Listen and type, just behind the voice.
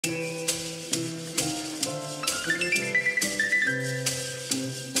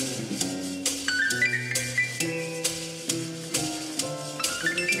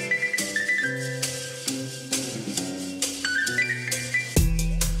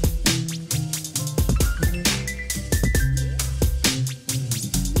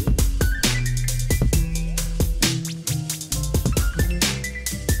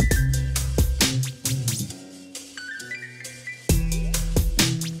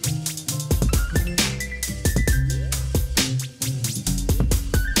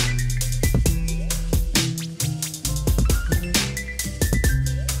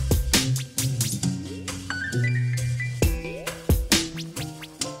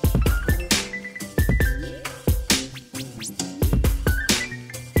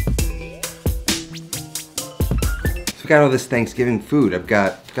got all this Thanksgiving food. I've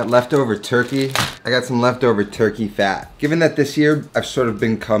got leftover turkey. I got some leftover turkey fat. Given that this year I've sort of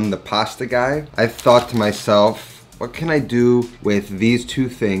become the pasta guy, I thought to myself, what can I do with these two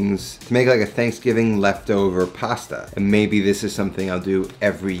things to make like a Thanksgiving leftover pasta? And maybe this is something I'll do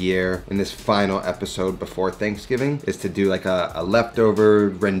every year in this final episode before Thanksgiving, is to do like a leftover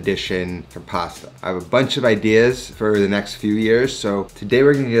rendition for pasta. I have a bunch of ideas for the next few years, so today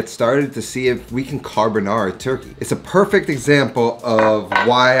we're gonna get started to see if we can carbonara turkey. It's a perfect example of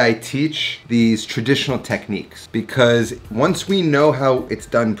why I teach these traditional techniques, because once we know how it's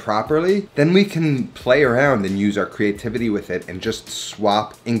done properly, then we can play around and use our creativity with it and just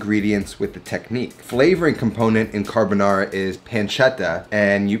swap ingredients with the technique. Flavoring component in carbonara is pancetta,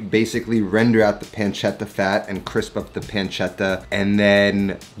 and you basically render out the pancetta fat and crisp up the pancetta and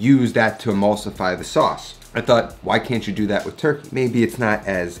then use that to emulsify the sauce. I thought, why can't you do that with turkey? Maybe it's not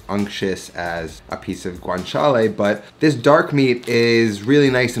as unctuous as a piece of guanciale, but this dark meat is really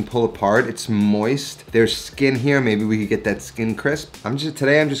nice and pull apart. It's moist. There's skin here. Maybe we could get that skin crisp.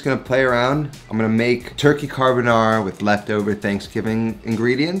 Today I'm just gonna play around. I'm gonna make turkey carbonara with leftover Thanksgiving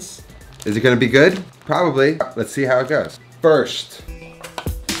ingredients. Is it gonna be good? Probably. Let's see how it goes. First,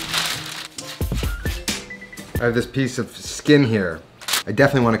 I have this piece of skin here. I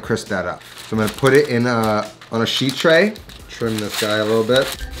definitely want to crisp that up. So I'm going to put it in on a sheet tray. Trim this guy a little bit.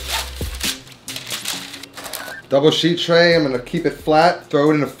 Double sheet tray, I'm going to keep it flat.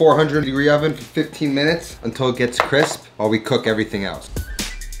 Throw it in a 400-degree oven for 15 minutes until it gets crisp while we cook everything else.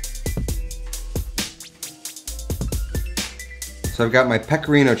 So I've got my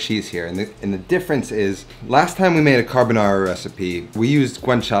pecorino cheese here, and the difference is, last time we made a carbonara recipe, we used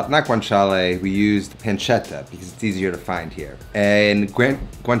not guanciale, we used pancetta because it's easier to find here. And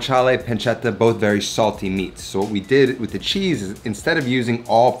guanciale, pancetta, both very salty meats. So what we did with the cheese is, instead of using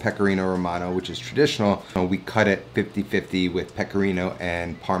all pecorino romano, which is traditional, we cut it 50-50 with pecorino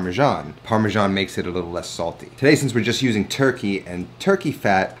and parmesan. Parmesan makes it a little less salty. Today, since we're just using turkey and turkey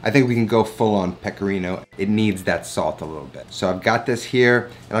fat, I think we can go full on pecorino. It needs that salt a little bit. So I've got this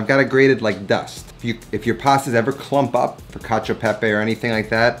here, and I've got it grated like dust. If your pastas ever clump up for cacio pepe or anything like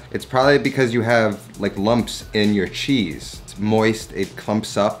that, it's probably because you have like lumps in your cheese. It's moist, it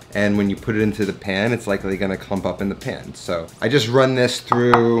clumps up, and when you put it into the pan, it's likely gonna clump up in the pan. So I just run this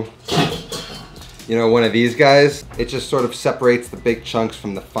through, one of these guys. It just sort of separates the big chunks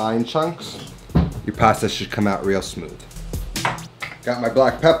from the fine chunks. Your pasta should come out real smooth. Got my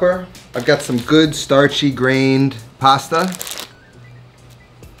black pepper. I've got some good starchy grained pasta.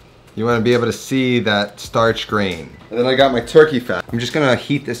 You want to be able to see that starch grain. And then I got my turkey fat. I'm just gonna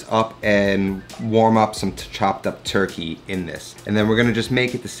heat this up and warm up some chopped up turkey in this. And then we're gonna just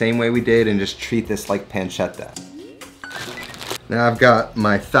make it the same way we did and just treat this like pancetta. Now I've got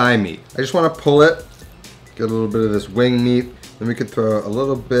my thigh meat. I just want to pull it, get a little bit of this wing meat. Then we could throw a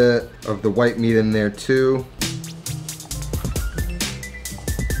little bit of the white meat in there too.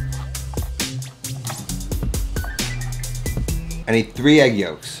 I need 3 egg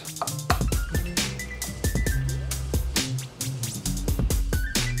yolks.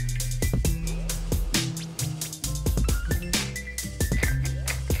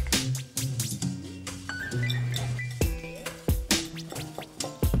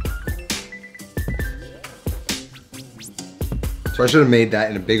 So I should have made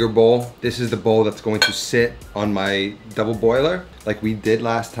that in a bigger bowl. This is the bowl that's going to sit on my double boiler like we did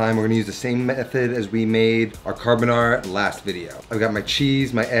last time. We're gonna use the same method as we made our carbonara last video. I've got my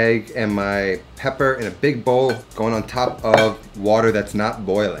cheese, my egg, and my pepper in a big bowl going on top of water that's not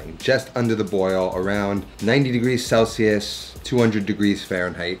boiling, just under the boil, around 90 degrees Celsius, 200 degrees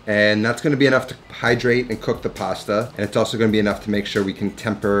Fahrenheit. And that's gonna be enough to hydrate and cook the pasta. And it's also gonna be enough to make sure we can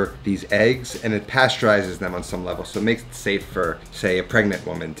temper these eggs, and it pasteurizes them on some level. So it makes it safe for, say, a pregnant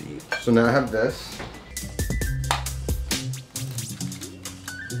woman to eat. So now I have this.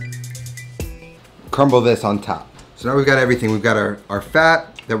 Crumble this on top. So now we've got everything. We've got our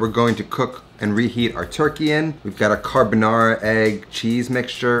fat that we're going to cook and reheat our turkey in. We've got our carbonara egg cheese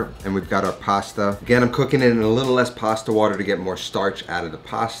mixture, and we've got our pasta. Again, I'm cooking it in a little less pasta water to get more starch out of the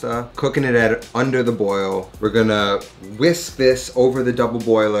pasta. Cooking it at under the boil. We're gonna whisk this over the double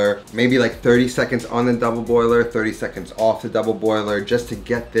boiler, maybe like 30 seconds on the double boiler, 30 seconds off the double boiler, just to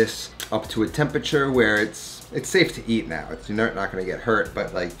get this up to a temperature where it's safe to eat now. You're not gonna get hurt,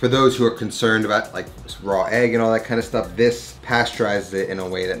 but like for those who are concerned about like raw egg and all that kind of stuff, this pasteurizes it in a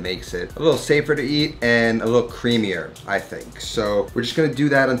way that makes it a little safer to eat and a little creamier, I think. So we're just gonna do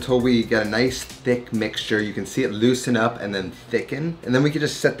that until we get a nice thick mixture. You can see it loosen up and then thicken. And then we can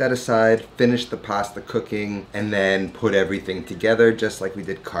just set that aside, finish the pasta cooking, and then put everything together just like we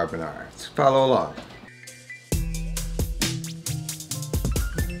did carbonara. Let's follow along.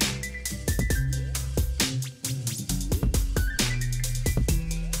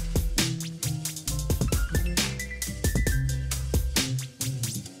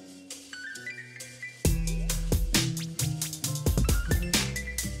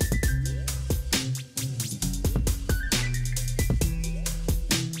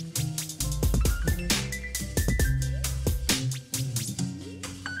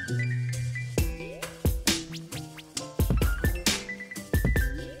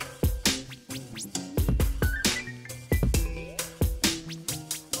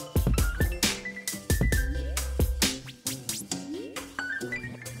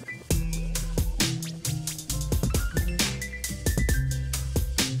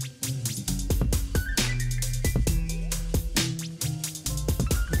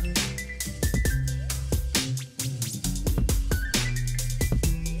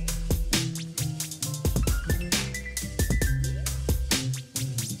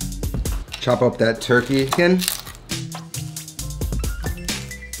 Chop up that turkey skin.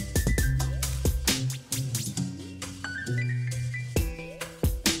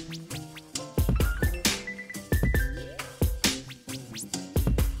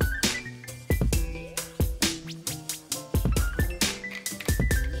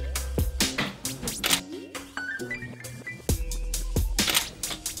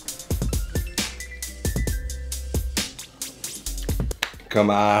 Come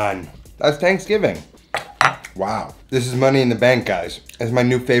on. That's Thanksgiving. Wow. This is money in the bank, guys. It's my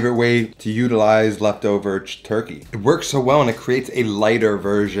new favorite way to utilize leftover turkey. It works so well and it creates a lighter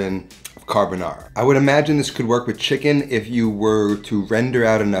version of carbonara. I would imagine this could work with chicken if you were to render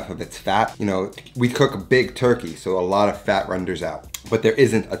out enough of its fat. You know, we cook a big turkey, so a lot of fat renders out. But there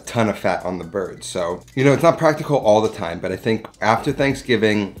isn't a ton of fat on the bird. So, you know, it's not practical all the time, but I think after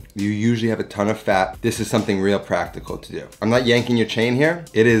Thanksgiving, you usually have a ton of fat. This is something real practical to do. I'm not yanking your chain here.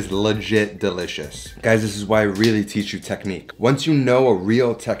 It is legit delicious. Guys, this is why I really teach you technique. Once you know a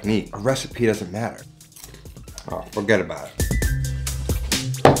real technique, a recipe doesn't matter. Oh, forget about it.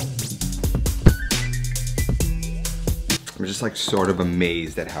 I'm just like sort of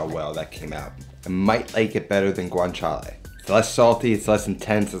amazed at how well that came out. I might like it better than guanciale. It's less salty, it's less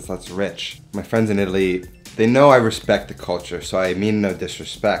intense, it's less rich. My friends in Italy, they know I respect the culture, so I mean no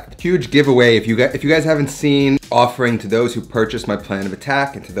disrespect. Huge giveaway if you guys haven't seen, offering to those who purchase my plan of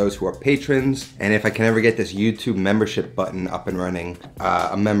attack and to those who are patrons, and if I can ever get this YouTube membership button up and running,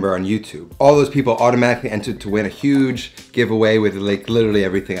 a member on YouTube. All those people automatically entered to win a huge giveaway with like literally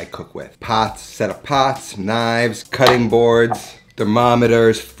everything I cook with. Pots, set of pots, knives, cutting boards,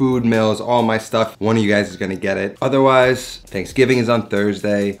 thermometers, food mills, all my stuff. One of you guys is gonna get it. Otherwise, Thanksgiving is on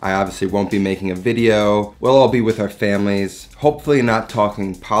Thursday. I obviously won't be making a video. We'll all be with our families. Hopefully not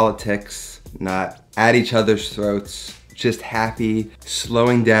talking politics, not at each other's throats. Just happy,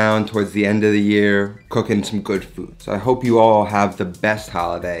 slowing down towards the end of the year, cooking some good food. So I hope you all have the best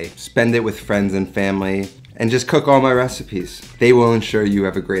holiday. Spend it with friends and family, and just cook all my recipes. They will ensure you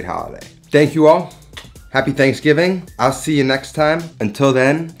have a great holiday. Thank you all. Happy Thanksgiving. I'll see you next time. Until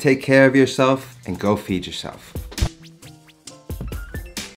then, take care of yourself and go feed yourself.